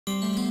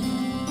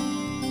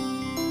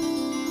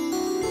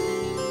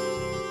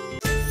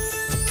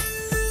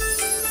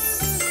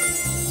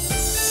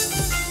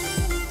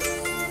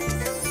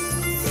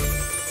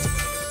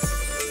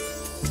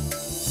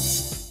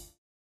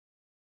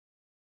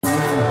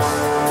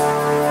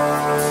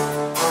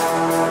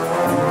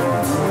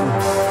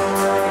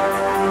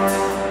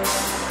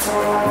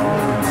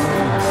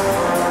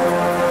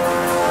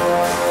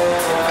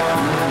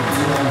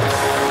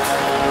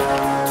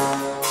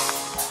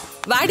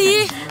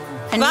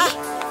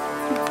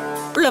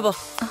உள்ள போ.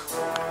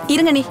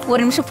 இருங்க நீ ஒரு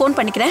நிமிஷம் போன்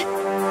பண்ணிக்கிறேன்.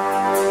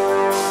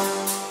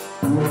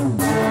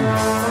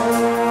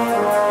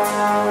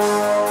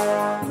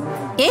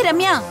 ஏய்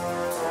ரம்யா,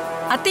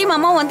 அத்தையும்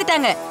மாமாவும்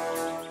வந்துட்டாங்க.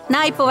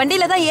 நான் இப்ப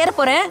வண்டியில தான் ஏற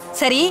போறேன்.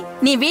 சரி,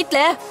 நீ வீட்ல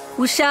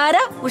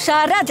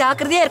உஷாரா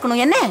ஜாக்கிரதையா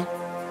இருக்கணும். என்ன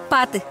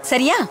பாத்து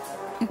சரியா?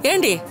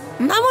 ஏண்டி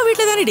நம்ம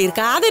வீட்டுல தானே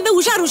இருக்கா, அது என்ன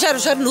உஷார்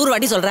 100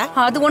 வாட்டி சொல்ற?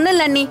 அது ஒண்ணும்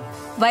இல்ல அண்ணி,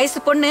 வயசு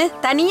பொண்ணு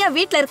தனியா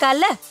வீட்ல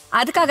இருக்கால,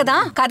 அதுக்காக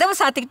தான் கதவை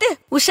சாத்திக்கிட்டு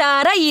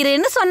உஷாரா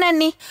இருன்னு சொன்னேன்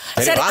அண்ணி.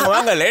 சரி வாங்க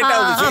வாங்க, லேட்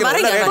ஆகுது,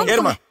 சீக்கிரம்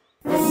ஏறுமா.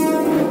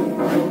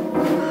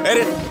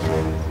 ஏறு.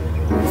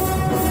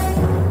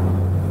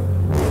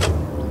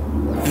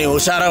 நீ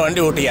உஷாரா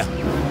வண்டி ஓட்டியா?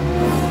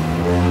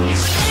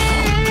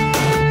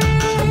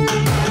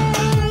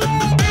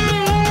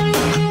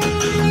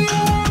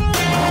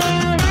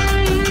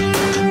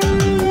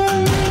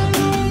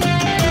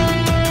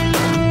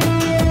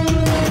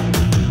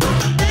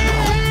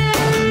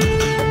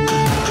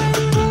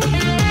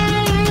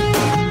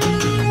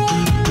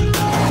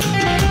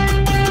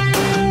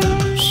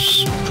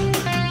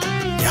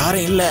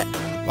 இல்ல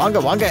வாங்க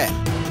வாங்க.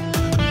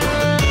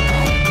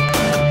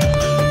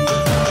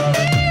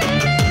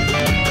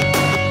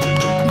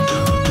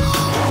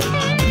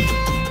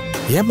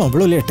 ஏமா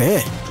அவ்வளவு லேட்டு?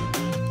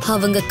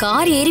 அவங்க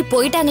கார் ஏறி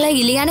போயிட்டாங்களா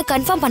இல்லையான்னு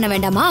கன்ஃபார்ம் பண்ண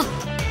வேண்டாமா?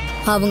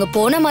 அவங்க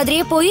போன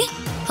மாதிரியே போய்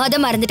அத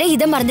மறந்துட்டேன்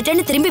இத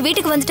மறந்துட்டேன்னு திரும்பி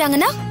வீட்டுக்கு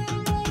வந்துட்டாங்கன்னா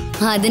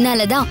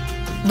அதனாலதான்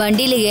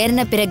வண்டியில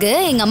ஏறின பிறகு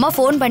எங்க அம்மா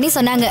போன் பண்ணி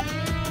சொன்னாங்க.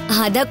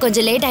 அதான்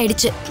கொஞ்சம் லேட்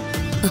ஆயிடுச்சு.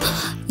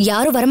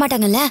 யாரும்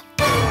வரமாட்டாங்கல்ல?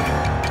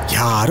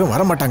 யாரும்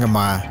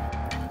வரமாட்டாங்கம்மா.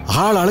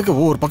 ஆளுக்கு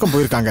ஒவ்வொரு பக்கம்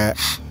போயிருக்காங்க.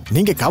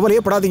 நீங்க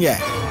கவலையே படாதீங்க,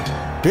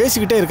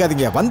 பேசிக்கிட்டே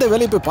இருக்காதீங்க, வந்த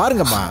வேலையை போய்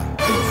பாருங்கம்மா.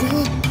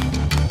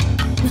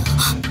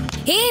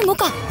 ஏய்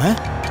மூக்கா,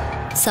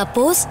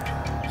 சப்போஸ்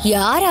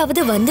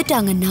யாராவது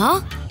வந்துட்டாங்கன்னா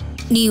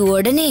நீ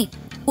உடனே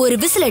ஒரு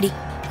விசில் அடி.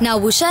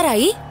 நான்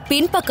உஷாராயி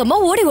பின்பக்கமா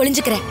ஓடி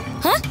ஒளிஞ்சுக்கிறேன்.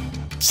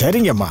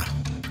 சரிங்கம்மா.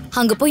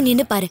 அங்க போய்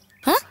நின்னு பாரு.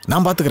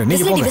 நான் பாத்துக்கிறேன்,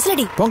 நீங்க போங்க. விசில்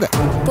அடி போங்க.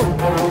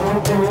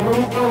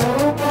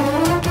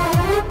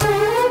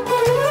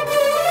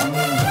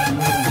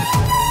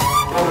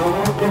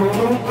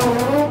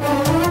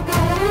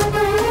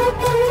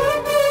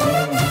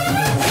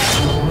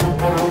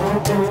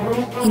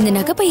 இந்த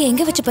நகைப்பைய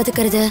எங்க வச்சு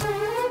பதுக்கிறது?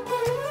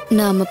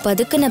 நாம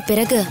பதுக்கின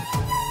பிறகு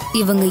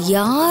இவங்க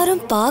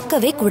யாரும்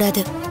பார்க்கவே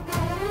கூடாது.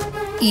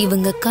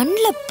 இவங்க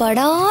கண்ணுல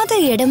படாத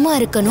இடமா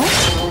இருக்கணும்.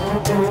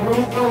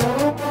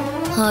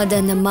 அத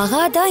அந்த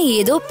மகாதான்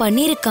ஏதோ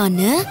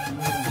பண்ணிருக்கான்னு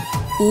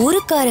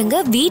ஊருக்காரங்க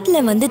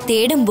வீட்டுல வந்து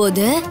தேடும்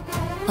போது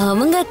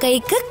அவங்க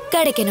கைக்கு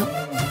கிடைக்கணும்.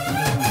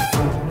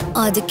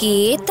 அதுக்கு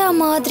ஏத்த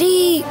மாதிரி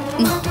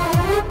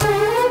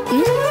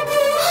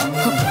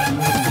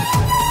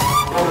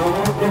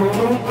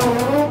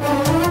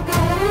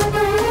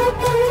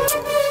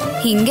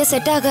இங்க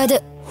செட் ஆகாது.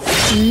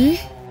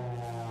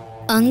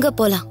 அங்க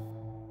போலாம்.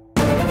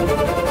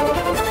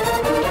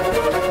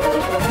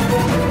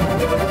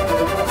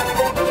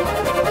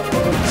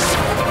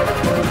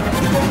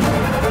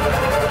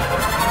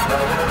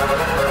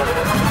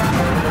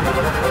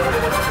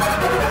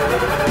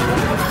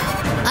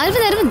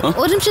 அரவிந்த்,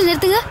 ஒரு நிமிஷம்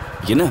நிறுத்துங்க.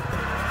 என்ன?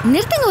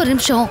 நிறுத்துங்க ஒரு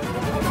நிமிஷம்.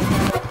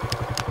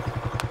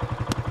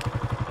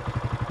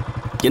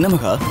 என்ன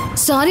மகா?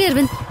 சாரி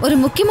அரவிந்த், ஒரு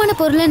முக்கியமான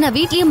பொருளை நான்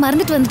வீட்லயே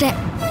மறந்துட்டு வந்துட்டேன்.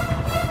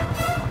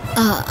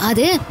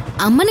 அது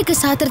அம்மனுக்கு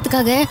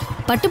சாத்துறதுக்காக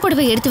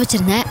பட்டுப்புடவை எடுத்து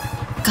வச்சிருந்தேன்.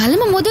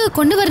 கிளம்பும் போது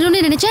கொண்டு வரணும்னு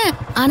நினைச்சேன்,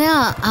 ஆனா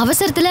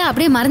அவசரத்துல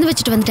அப்படியே மறந்து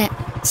வச்சுட்டு வந்துட்டேன்.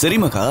 சரி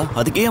மகா,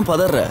 அதுக்கு ஏன்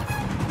பதற?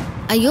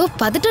 ஐயோ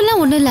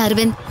பதட்டம்லாம் ஒண்ணும் இல்ல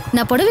அரவிந்த்,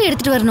 நான் புடவை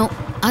எடுத்துட்டு வரணும்.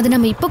 அது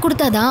நம்ம இப்ப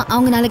கொடுத்தாதான்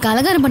அவங்க நாளைக்கு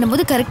அலங்காரம்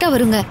பண்ணும்போது கரெக்டா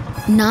வருங்க.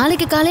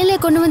 நாளைக்கு காலையில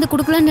கொண்டு வந்து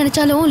கொடுக்கலாம்னு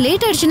நினைச்சாலும்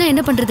லேட் ஆயிடுச்சுன்னா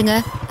என்ன பண்றதுங்க?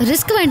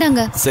 ரிஸ்க்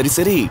வேண்டாங்க. சரி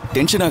சரி,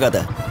 டென்ஷன் ஆகாத.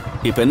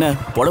 இப்ப என்ன,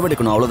 புடவை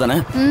எடுக்கணும் அவ்வளவுதானே?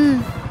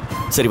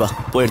 சரி வா,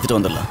 போய் எடுத்துட்டு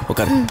வந்துடலாம்.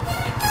 உட்காரு.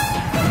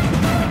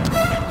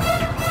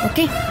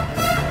 ஓகே.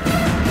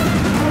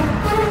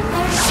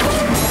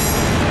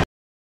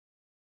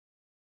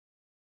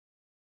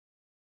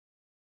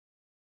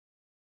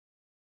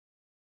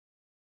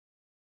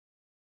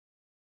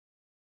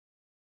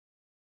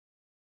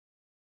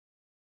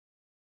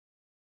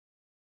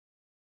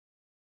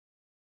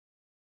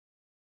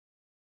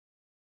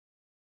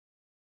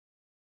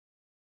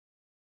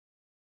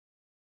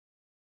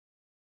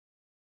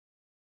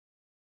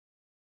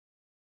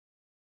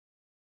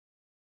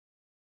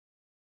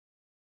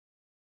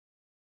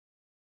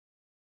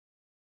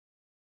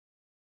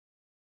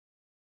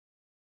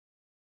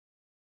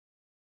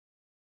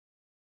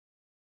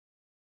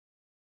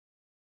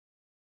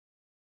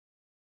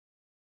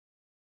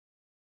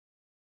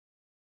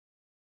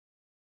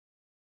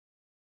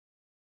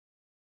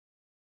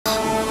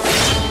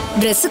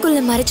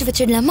 ட்ரெஸ்ஸுக்குள்ள மறைச்சு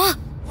வச்சிடலாமா?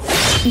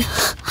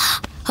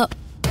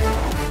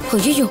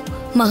 ஐயோ,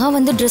 மகா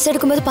வந்து ட்ரெஸ்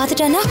எடுக்கும்போது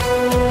பாத்துட்டானா?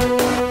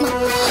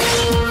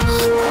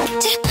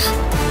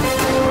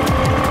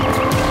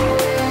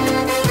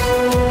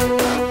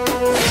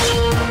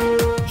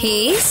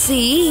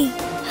 ஏசி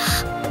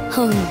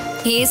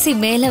ஏசி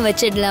மேல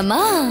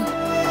வச்சிடலாமா?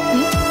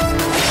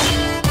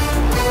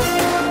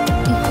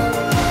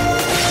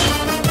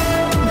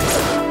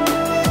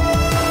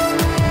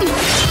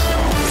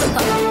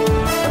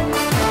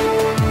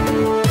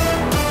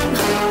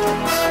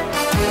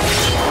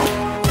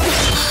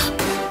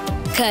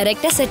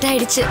 கரெக்டா செட்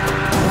ஆயிடுச்சு.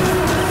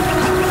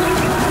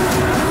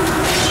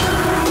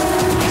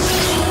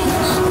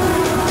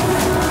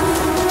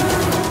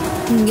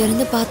 இங்க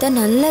இருந்து பார்த்தா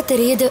நல்லா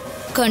தெரியுது.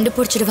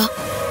 கண்டுபிடிச்சிடுவா.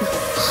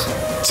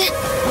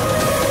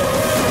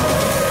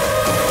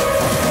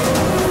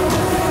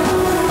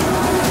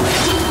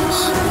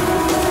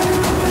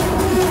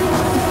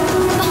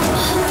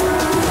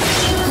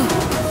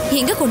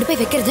 எங்க கொண்டு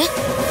போய் வைக்கிறது?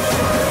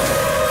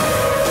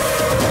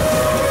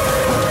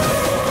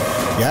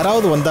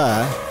 யாராவது வந்தா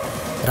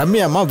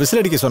ரம்யா அம்மா விசில்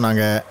அடிக்க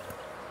சொன்னாங்க.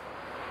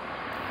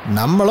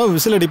 நம்மளும்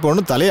விசில்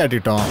அடிப்போன்னு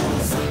தலையாட்டிட்டோம்.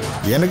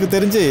 எனக்கு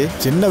தெரிஞ்சு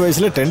சின்ன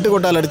வயசுல டென்ட்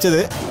கொட்டால்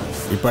அடிச்சது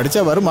இப்ப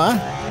அடிச்சா வருமா?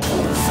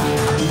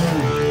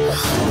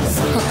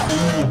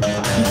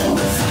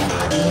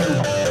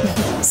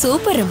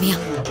 சூப்பர் ரம்யா.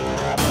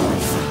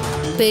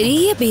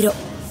 பெரிய பீரோ,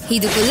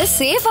 இதுக்குள்ள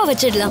சேஃபா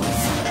வச்சிடலாம்.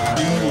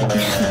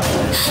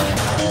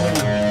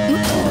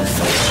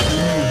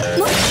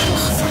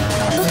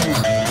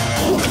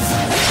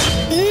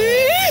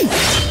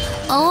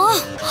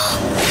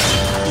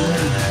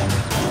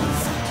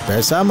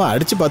 பேசாம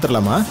அடிச்சு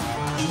பாத்துடலாமா?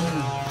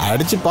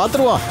 அடிச்சு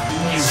பாத்துருவோம்.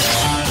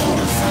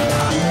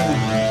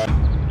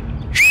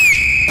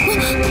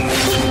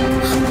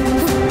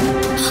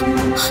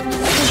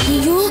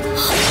 ஐயோ,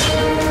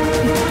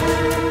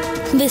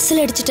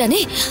 விசில்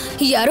அடிச்சுட்டானே,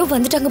 யாரோ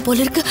வந்துட்டாங்க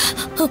போல இருக்கு.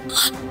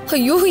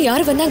 ஐயோ,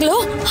 யாரு வந்தாங்களோ?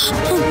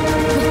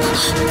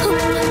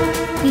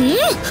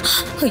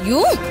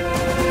 ஐயோ,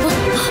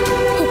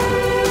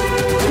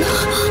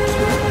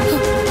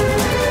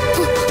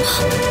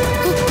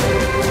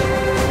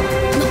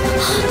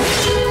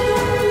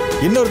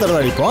 இன்னொரு தடவை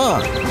அடிப்போம்.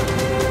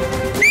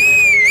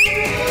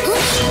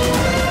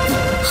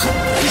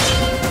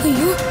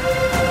 ஐயோ,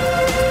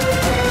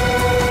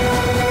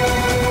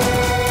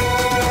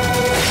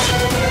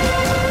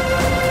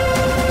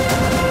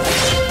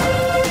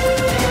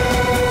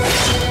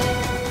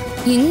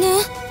 என்ன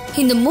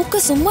இந்த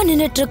மூக்க சும்மா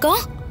நின்னுட்டு இருக்கா?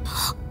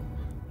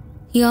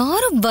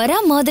 யாரும் வரா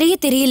மாதிரியே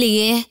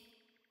தெரியலையே.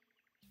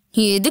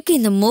 எதுக்கு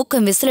இந்த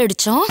மூக்க விசில்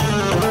அடிச்சோம்?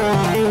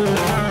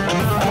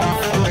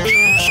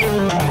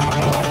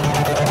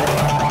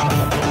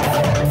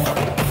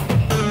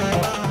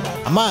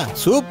 அம்மா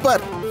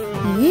சூப்பர்.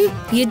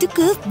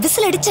 எதுக்கு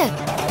விசில் அடிச்ச?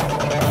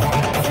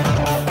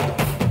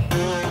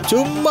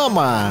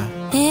 சும்மாமா.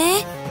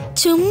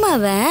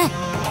 சும்மாவ?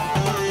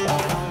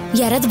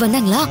 யாராவது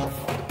வந்தாங்களா?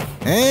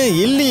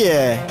 இல்லையே.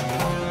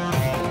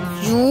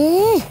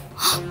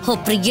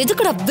 அப்புறம்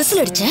எதுக்குடா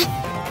விசில் அடிச்ச?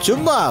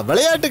 சும்மா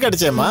விளையாட்டுக்கு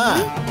அடிச்சேம்மா.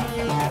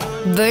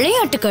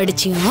 விளையாட்டுக்கு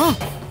அடிச்சியா?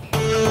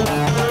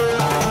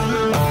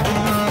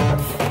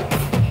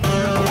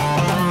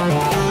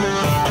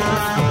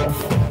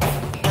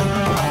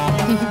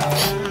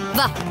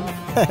 வா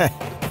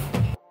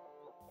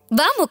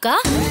வா முக்கா.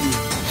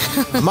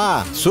 அம்மா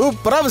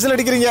சூப்பரா விசில்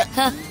அடிக்கிறீங்க.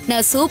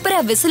 நான் சூப்பரா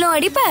விசிலும்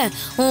அடிப்பேன்,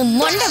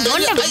 மொண்டை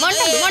மொண்டை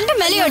மொண்டை மொண்டை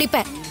மேலேயும்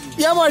அடிப்பேன்.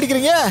 ஏமா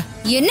அடிக்கிறீங்க?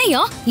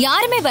 என்னையோ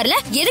யாருமே வரல,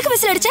 எதுக்கு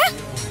விசில் அடிச்ச?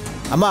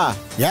 அம்மா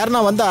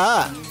யாருன்னா வந்தா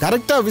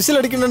கரெக்டா விசில்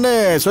அடிக்கணும்னு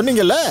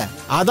சொன்னீங்கல்ல,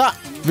 அதான்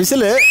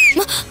விசில்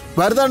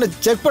வருதான்னு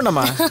செக்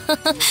பண்ணமா.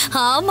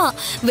 ஆமா,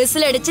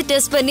 விசில் அடிச்சு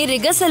டெஸ்ட் பண்ணி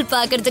ரிஹர்சல்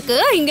பாக்குறதுக்கு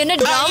இங்க என்ன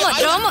டிராமா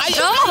டிராமா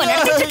டிராமா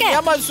நடந்துட்டு இருக்கு.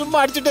 ஏமா சும்மா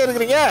அடிச்சிட்டே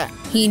இருக்கீங்க?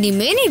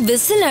 இனிமே நீ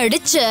விசில்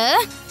அடிச்ச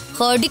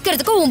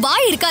அடிக்கிறதுக்கு உன்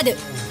வாய் இருக்காது.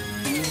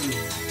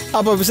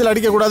 அப்ப விசில்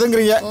அடிக்க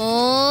கூடாதுங்கறீங்க? ஓ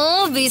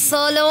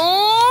விசாலம்,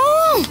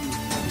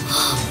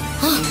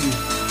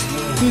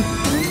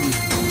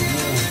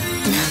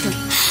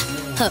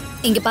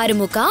 இங்க பாரு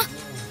மூக்கா,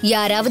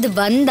 யாராவது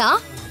வந்தா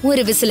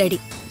ஒரு விசில் அடி.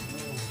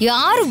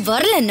 யாரும்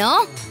வரலன்னா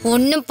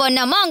ஒண்ணும்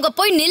பண்ணாம அங்க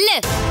போய் நில்லு.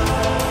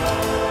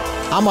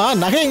 ஆமா,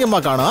 நகை எங்கம்மா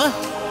காணோம்?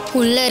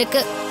 உள்ள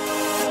இருக்கு.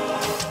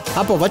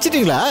 அப்ப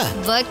வச்சிட்டீங்களா?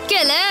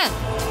 வைக்கல.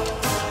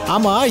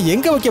 ஆமா,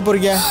 எங்க வைக்க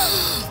போறீங்க?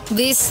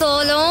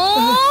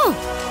 விசாலம்,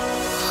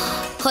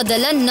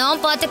 அதெல்லாம்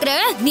நான்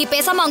பாத்துக்கிறேன், நீ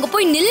பேசாம அங்க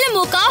போய் நில்லு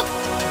மூக்கா.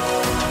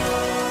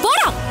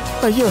 போடா.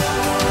 ஐயோ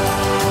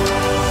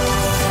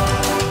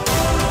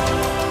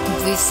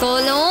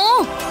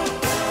விசாலம்,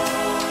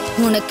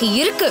 உனக்கு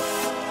இருக்கு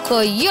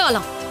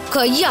கையாளம்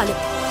கையாளு.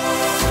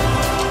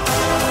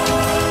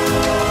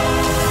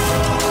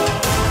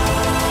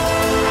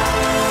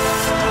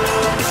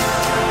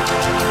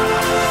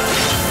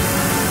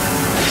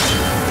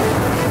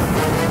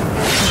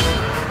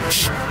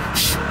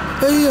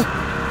 ஐயோ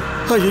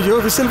ஐயோ,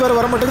 விசில் வேற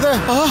வர மாட்டேங்குதே.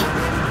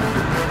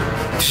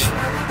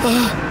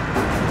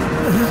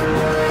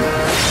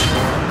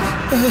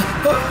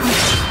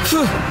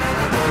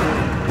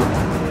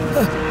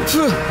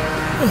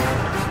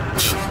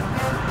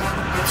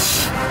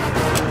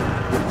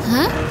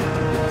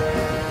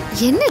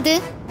 என்னது?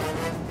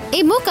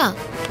 ஏய் மூக்கா,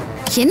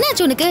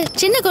 என்னாச்சு உனக்கு?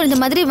 சின்ன குழந்தை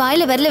மாதிரி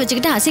வாயில விரல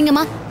வச்சுக்கிட்டு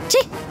அசிங்கமா?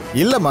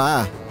 இல்லம்மா,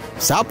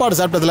 சாப்பாடு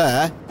சாப்பிட்டதுல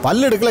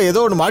பல்லு எடுக்கல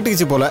ஏதோ ஒன்று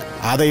மாட்டிக்கிச்சு போல,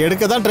 அதை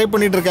எடுக்க தான் ட்ரை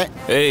பண்ணிட்டு இருக்கேன்.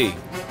 ஏய்,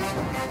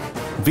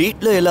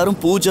 வீட்ல எல்லாரும்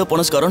பூஜை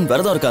புனஸ்காரம்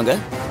விரதம் இருக்காங்க,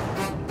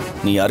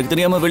 நீ யாருக்கு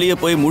தெரியாம வெளியே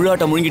போய் முழு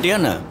ஆட்டம் முழுங்கிட்டியா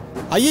என்ன?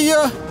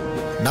 ஐயோ,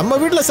 நம்ம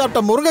வீட்டுல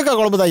சாப்பிட்ட முருங்கைக்காய்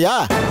குழம்பு தான்யா.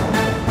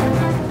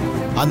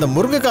 அந்த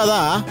முருங்கைக்காய்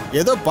தான்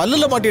ஏதோ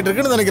பல்லுல மாட்டிட்டு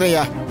இருக்குன்னு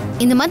நினைக்கிறேன்யா.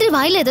 இந்த மாதிரி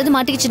வாயில ஏதாவது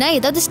மாட்டிக்கிச்சுன்னா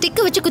ஏதாவது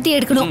ஸ்டிக் வச்சு குத்தி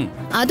எடுக்கணும்.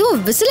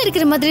 அதுவும் விசில்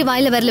அடிக்கிற மாதிரி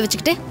வாயில விரல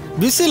வச்சுக்கிட்டு.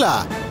 விசிலா?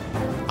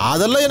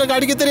 அதெல்லாம் எனக்கு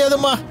அடிக்க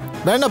தெரியாதும்மா.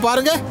 வேணா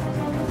பாருங்க.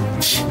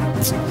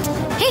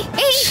 ஏய்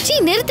ஏய் சீ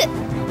நிறுத்து.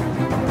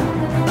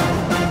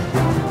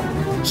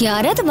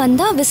 யாராவது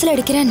வந்தா விசில்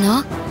அடிக்கிறேன்னா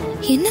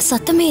என்ன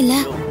சத்தமே இல்ல.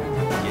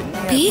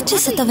 பேச்சு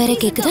சத்தம் வேற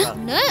கேக்குது.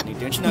 நீ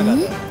டென்ஷன்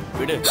ஆகாத.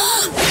 விடு.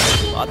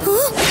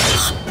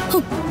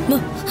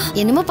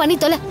 என்னமோ பண்ணி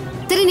தொலை.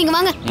 சரி நீங்க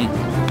வாங்க.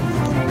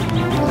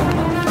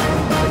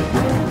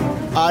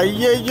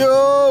 ஐயோ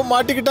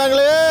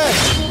மாட்டிக்கிட்டாங்களே.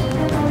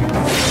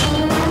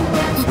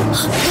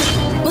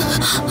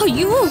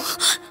 ஐயோ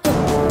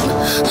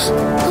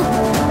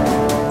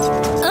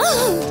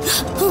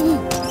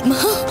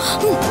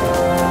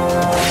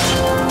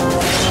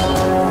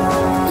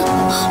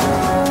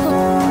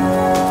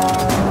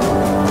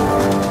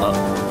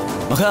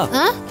மகா,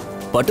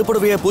 பட்டு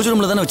புடவைய பூஜை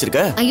ரூம்ல தானே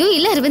வச்சிருக்க? ஐயோ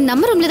இல்ல அரவிந்த்,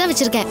 நம்ம ரூம்ல தான்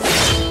வச்சிருக்கேன்.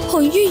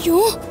 ஐயோ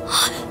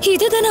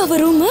இதுதானே அவ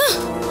ரூம்?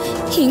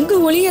 எங்க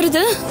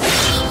ஒளியறது?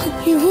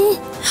 ஐயோ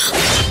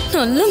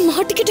நல்லா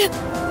மாட்டிக்கிட்ட.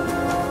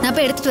 நான்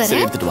போய் எடுத்துட்டு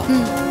வரேன். எடுத்துட்டு வா.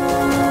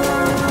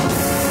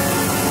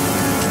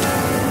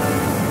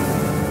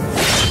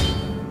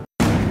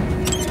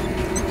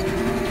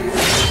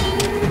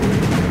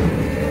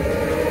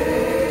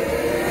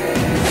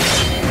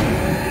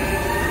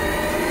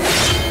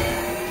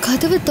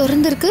 கதவு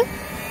திறந்திருக்கு.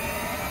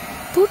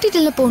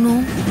 பூட்டிட்டுல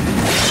போனோம்.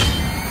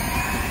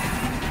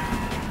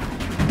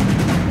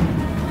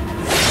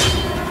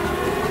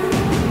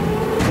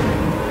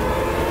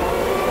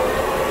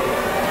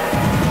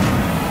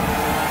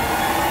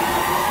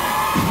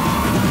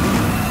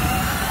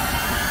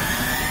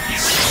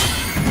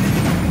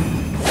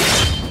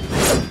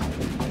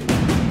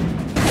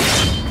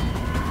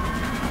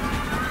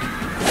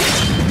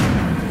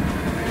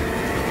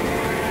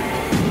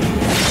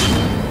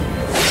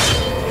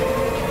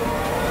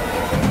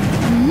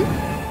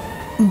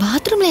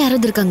 பாத்ரூம்ல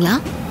யாராவது இருக்காங்களா?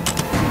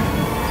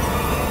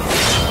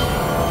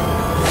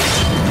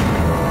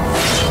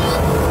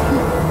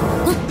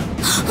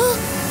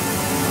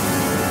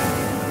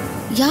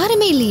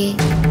 யாருமே இல்லையே.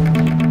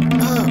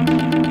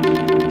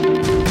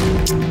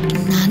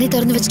 நானே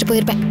திறந்து வச்சுட்டு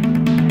போயிருப்பேன்.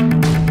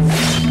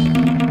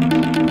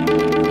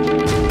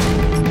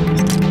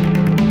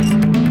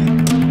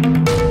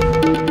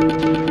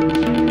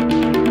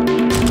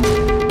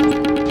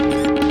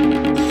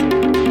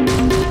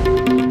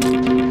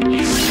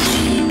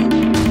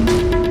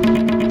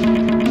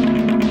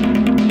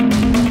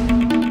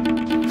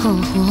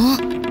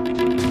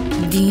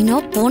 வீணா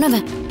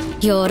போனவன்.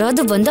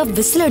 யாராவது வந்தா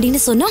விசில் அடின்னு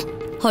சொன்னா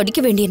அடிக்க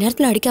வேண்டிய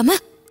நேரத்துல அடிக்காம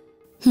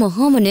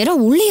மகாம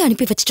நேரம் உள்ளே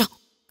அனுப்பி வச்சிட்டான்.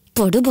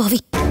 படுபாவி.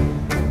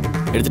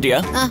 எடுத்துட்டியா?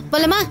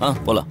 போலாமா?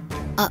 போலாம்.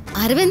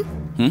 அரவிந்த்,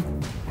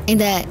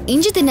 இந்த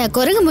இஞ்சி தின்ன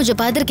குரங்கு மூஞ்ச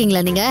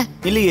பாத்திருக்கீங்களா நீங்க?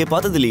 இல்லையே,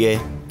 பார்த்தது இல்லையே.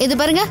 இது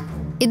பாருங்க,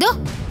 இதோ.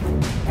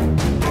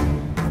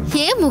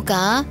 ஏன்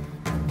மூக்கா,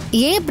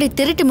 ஏன் இப்படி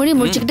திருட்டு மொழி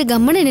முடிச்சுக்கிட்டு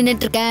கம்மனு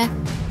நின்னுட்டு இருக்க?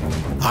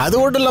 அது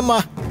ஒன்றும் இல்லம்மா,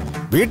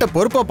 வீட்டை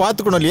பொறுப்பா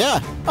பாத்துக்கணும் இல்லையா,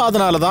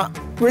 அதனாலதான்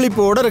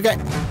விழிப்போட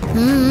இருக்கேன்.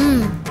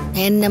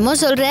 என்னமோ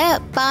சொல்ற,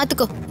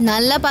 பாத்துக்கோ,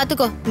 நல்லா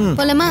பாத்துக்கோ.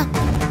 போலாமா?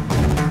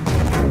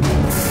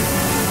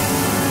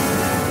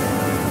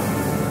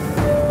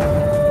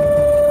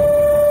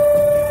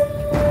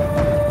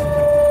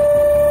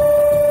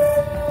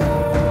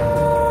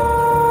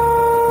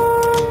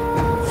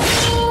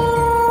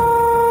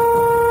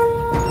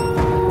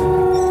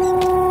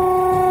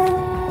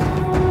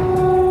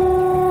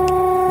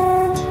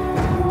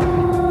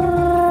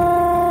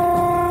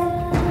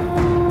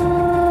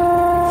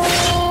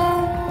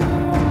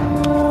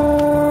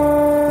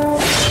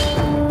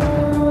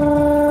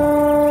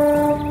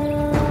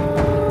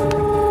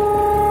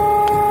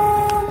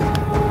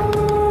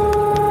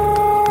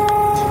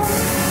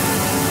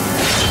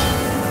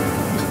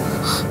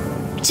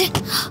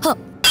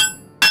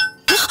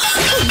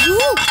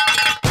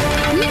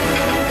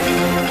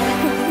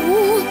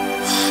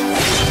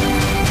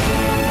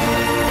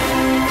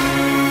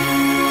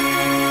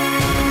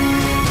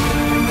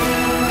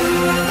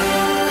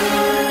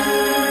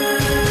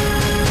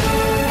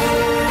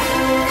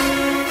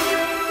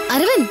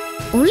 அரவிந்த்,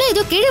 உள்ள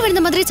ஏதோ கீழே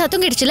விழுந்த மாதிரி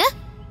சத்தம் கேட்டுச்சுல?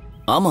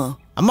 ஆமா.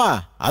 அம்மா,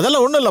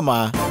 அதெல்லாம் ஒண்ணும் இல்லம்மா.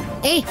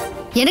 ஏய்,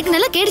 எனக்கு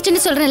நல்லா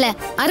கேட்டுச்சுன்னு சொல்றேன்ல.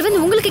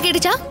 அரவிந்த், உங்களுக்கு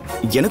கேட்டுச்சா?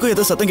 எனக்கும்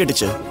ஏதோ சத்தம்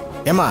கேட்டுச்சு.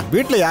 ஏமா,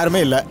 வீட்ல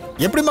யாருமே இல்ல,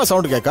 எப்படிமா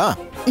சவுண்ட் கேட்கா?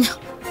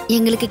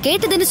 எங்களுக்கு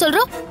கேட்டதுன்னு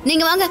சொல்றோம்.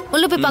 நீங்க வாங்க,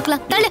 உள்ள போய்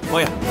பார்க்கலாம். தள்ளு.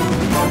 போயா.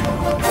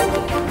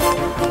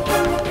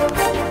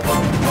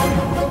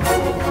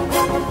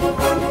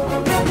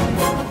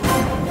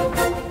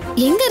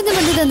 எங்க இருந்து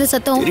வந்தது அந்த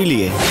சத்தம்?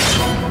 தெரியலையே.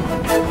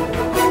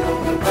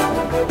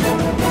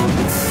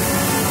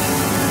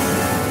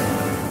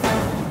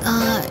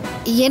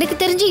 எனக்கு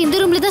தெரிஞ்சு இந்த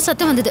ரூம்ல தான்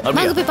சத்தம் வந்தது.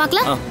 வாங்க போய்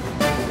பார்க்கலாம்.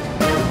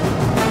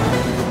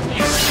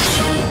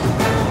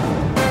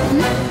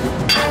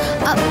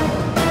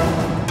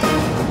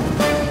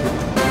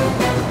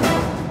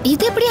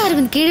 இது எப்படி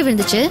அரவிந்த் கீழே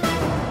விழுந்துச்சு?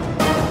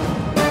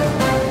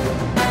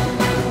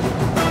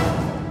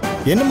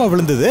 என்னம்மா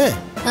விழுந்தது?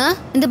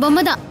 இந்த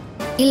பொம்மை தான்.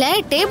 இல்ல,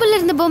 டேபிள்ல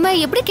இருந்த பொம்மை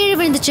எப்படி கீழே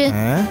விழுந்துச்சு?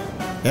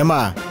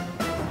 ஏமா,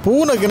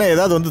 பூனைக்குன்னா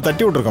ஏதாவது வந்து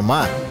தட்டி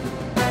விட்டுருக்கோம்மா.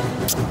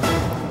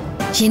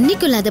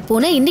 என்னைக்கு இல்லாத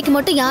பூனை இன்னைக்கு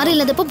மட்டும் யாரும்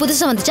இல்லாதப்போ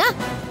புதுசா வந்துச்சா?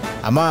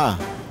 அம்மா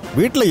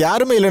வீட்டில்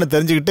யாருமே இல்லைன்னு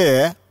தெரிஞ்சுக்கிட்டு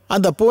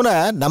அந்த பூனை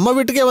நம்ம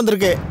வீட்டுக்கே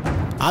வந்திருக்கு.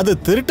 அது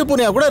திருட்டு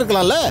பூனையா கூட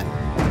இருக்கலாம்ல.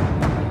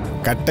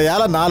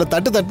 கட்டையால 4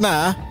 தட்டு தட்டினா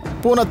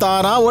பூனை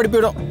தானா ஓடி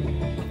போயிடும்.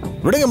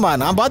 விடுங்கம்மா,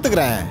 நான்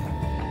பாத்துக்கிறேன்.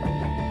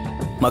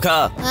 மகா,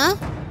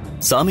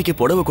 சாமிக்கு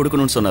புடவை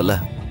கொடுக்கணும்னு சொன்னல,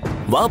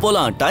 வா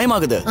போலாம், டைம்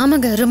ஆகுது.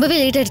 ஆமாங்க, ரொம்பவே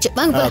லேட் ஆயிடுச்சு.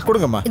 வாங்க போலாம்.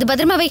 கொடுங்கம்மா. இது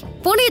பத்திரமா வை,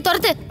 பூனையை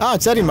துரத்து.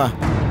 சரிம்மா.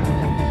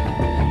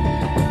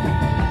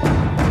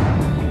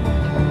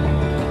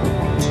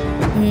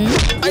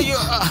 ஐயோ,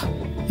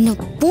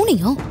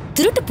 பூனையோ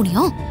திருட்டு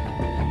பூனையோ?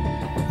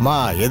 மா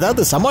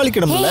ஏதாவது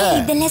சமாளிக்கணும்ல.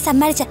 இதெல்லாம்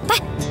சமாளிச்ச.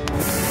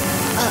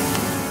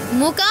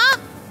 மூக்கா,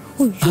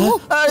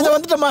 இத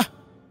வந்துட்டமா.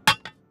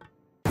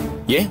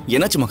 ஏன்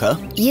என்னாச்சு மகா?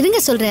 இருங்க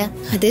சொல்றேன்.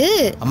 அது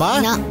அம்மா,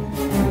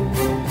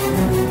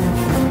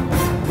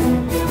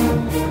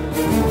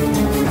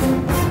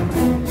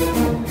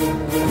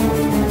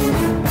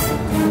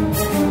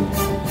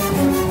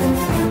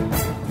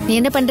 நீ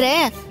என்ன பண்ற?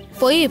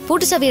 போய்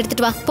பூட்டு சாவி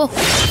எடுத்துட்டு வா போ.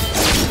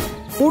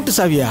 பூட்டு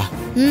சாவியா?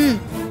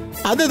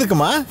 அது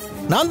எதுக்குமா?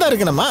 நான் தான்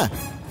இருக்கேனம்மா,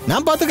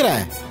 நான்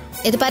பாத்துக்கிறேன்.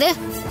 இது பாரு,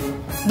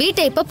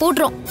 வீட்டை இப்ப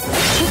பூட்டுறோம்.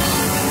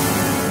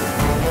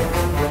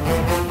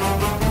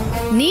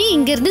 நீ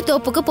இங்க இருந்து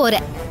தோப்புக்கு போற.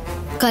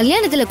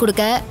 கல்யாணத்துல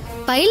கொடுக்க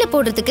பையில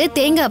போடுறதுக்கு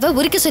தேங்காவை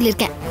உரிக்க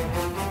சொல்லிருக்கேன்.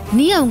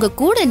 நீ அவங்க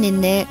கூட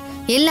நின்னு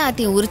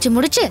எல்லாத்தையும் உரிச்சு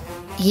முடிச்சு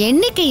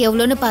எண்ணிக்கை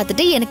எவ்வளவுன்னு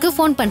பாத்துட்டு எனக்கு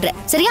போன் பண்ற,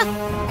 சரியா?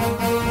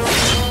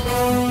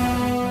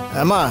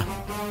 அம்மா,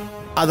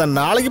 அத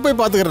நாளைக்கு போய்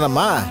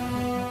பாத்துக்கிறேனம்மா.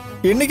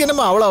 இன்னைக்கு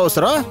என்னம்மா அவ்வளவு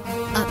அவசரம்?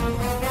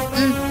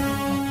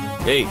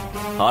 ஏய்,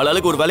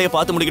 ஆளாளுக்கு ஒரு வேலையை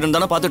பார்த்து முடிக்கணும்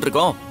தானே பார்த்துட்டு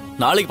இருக்கோம்.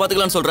 நாளைக்கு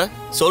பாத்துக்கலாம்னு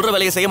சொல்ற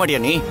வேலையை செய்ய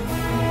மாட்டியா நீ?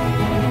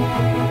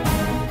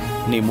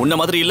 நீ முன்ன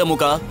மாதிரி இல்ல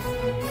மூக்கா,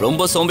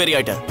 ரொம்ப சோம்பேறி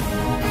ஆயிட்ட.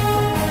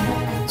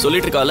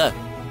 சொல்லிட்டு இருக்கால,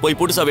 போய்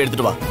பூட்டு சாவி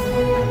எடுத்துட்டு வா.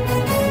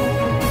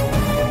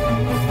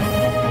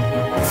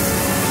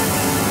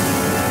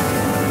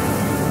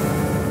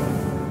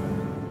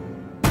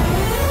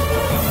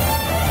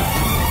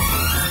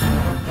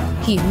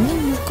 என்ன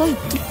மூக்கா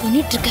இப்படி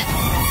பண்ணிட்டு இருக்க?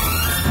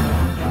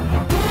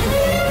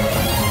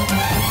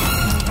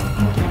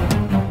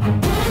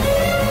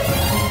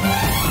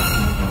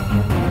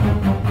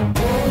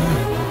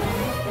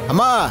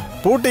 அம்மா,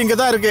 பூட்டு இங்க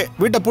தான் இருக்கு.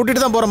 வீட்டை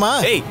பூட்டிட்டு தான் போறோமா?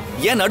 ஏய்,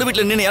 ஏன் நடு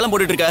வீட்டுல நின்னு ஏலம்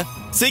போட்டுட்டு இருக்க?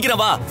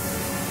 சீக்கிரம் வா.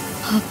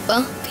 அப்பா,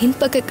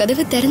 பின்பக்க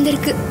கதவு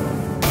திறந்திருக்கு.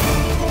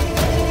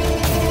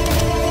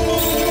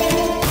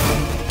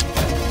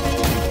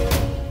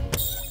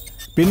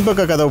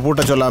 பின்பக்க கதவு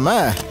பூட்ட சொல்லாம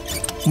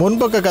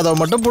முன்பக்க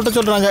கதவு மட்டும் பூட்ட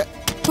சொல்றாங்க.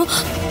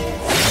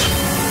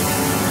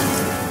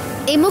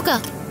 ஏ மூக்கா,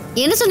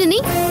 என்ன சொன்ன நீ?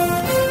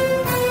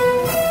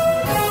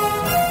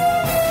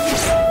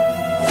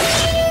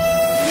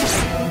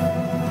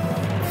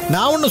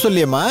 நான் ஒன்னும்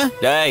சொல்லியம்மா.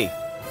 டேய்,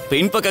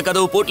 பின்பக்க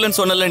கதவு போட்டலன்னு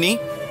சொன்னல நீ.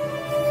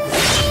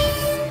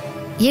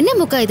 என்ன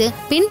மூக்கா இது?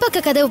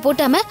 பின்பக்க கதவு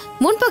போட்டாம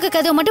முன்பக்க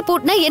கதவு மட்டும்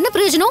போட்டுனா என்ன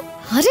பிரயோஜனம்?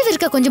 அறிவு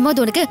இருக்கா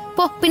கொஞ்சமாவது உனக்கு?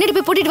 போ, பின்னாடி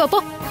போய் பூட்டிட்டு வா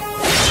போ.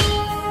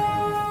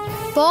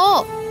 போ.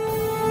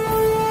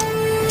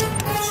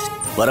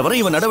 வர வர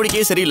இவன்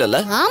நடவடிக்கையே சரியில்லைல்ல.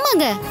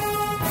 ஆமாங்க.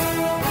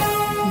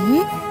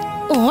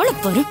 ஓள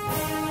பாரு.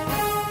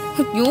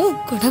 ஐயோ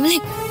கடவுளே.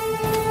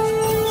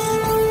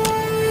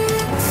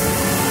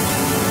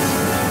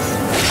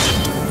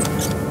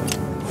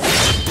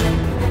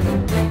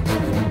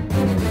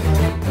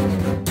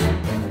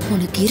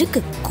 உனக்கு இருக்கு,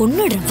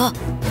 கொன்னுடுறேன் வா.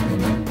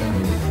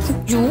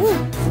 ஐயோ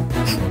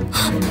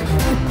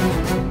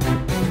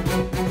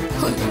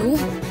ஐயோ,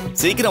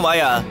 சீக்கிரம்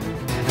வாயா.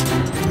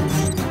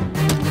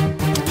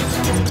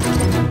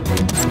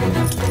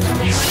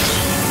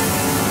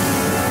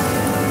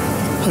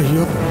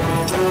 ஐயோ,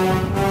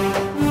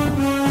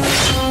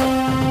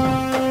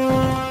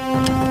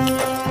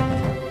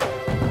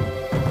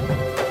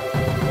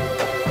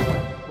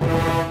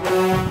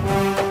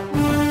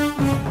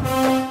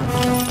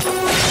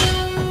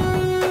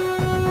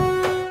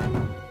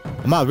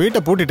 அம்மா வீட்டை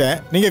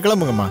பூட்டிட்டேன், நீங்க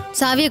கிளம்புங்கம்மா.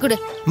 சாவியை கொடு.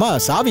 அம்மா,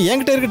 சாவி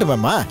என்கிட்ட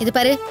இருக்கட்டும்மா. இது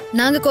பாரு,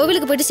 நாங்க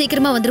கோவிலுக்கு போயிட்டு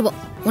சீக்கிரமா வந்துருவோம்.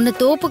 உன்னை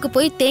தோப்புக்கு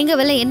போய் தேங்க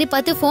வெள்ள எண்ணி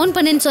பார்த்து போன்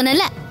பண்ணேன்னு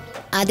சொன்னல,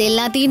 அது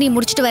எல்லாத்தையும் நீ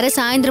முடிச்சிட்டு வர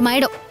சாயந்தரம்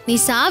ஆயிடும். நீ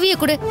சாவியை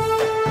கொடு.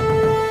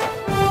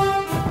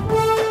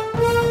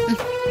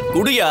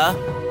 குடியா.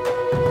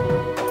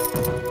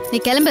 நீ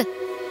கிளம்பு.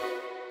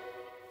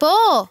 போ.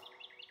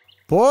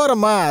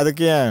 போறம்மா,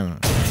 அதுக்கு ஏன்?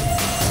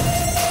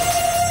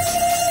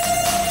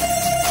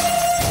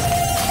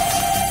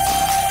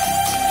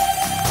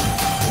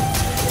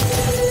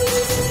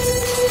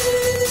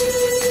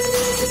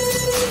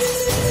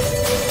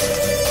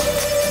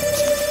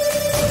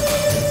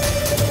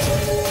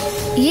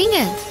 ஏங்க,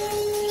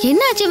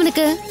 என்ன ஆச்சு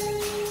இவனுக்கு?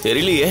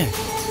 தெரியலையே.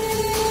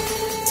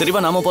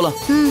 சரிவா, நாம போலாம்.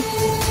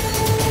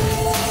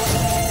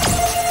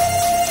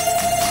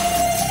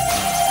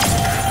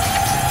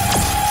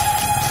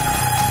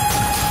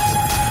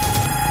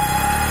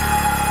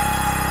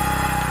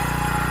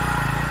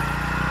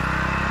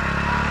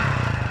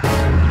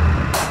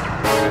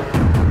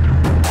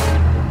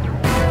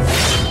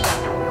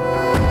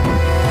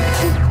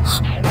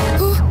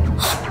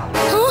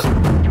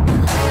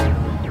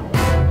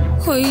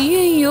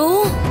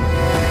 ஐயோ,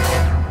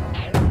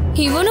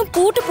 இவனும்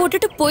பூட்டு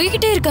போட்டுட்டு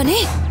போய்கிட்டே இருக்கானே.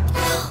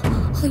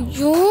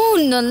 ஐயோ,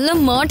 நல்லா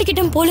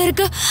மாட்டிக்கிட்டேன் போல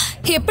இருக்கு.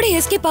 எப்படி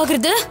எஸ்கேப்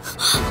ஆகுறது?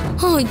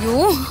 ஐயோ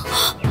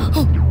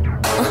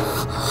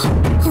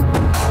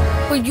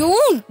ஐயோ,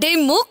 டே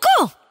மூக்கா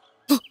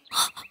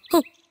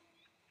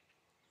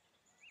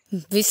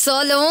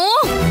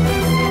விசாலம்.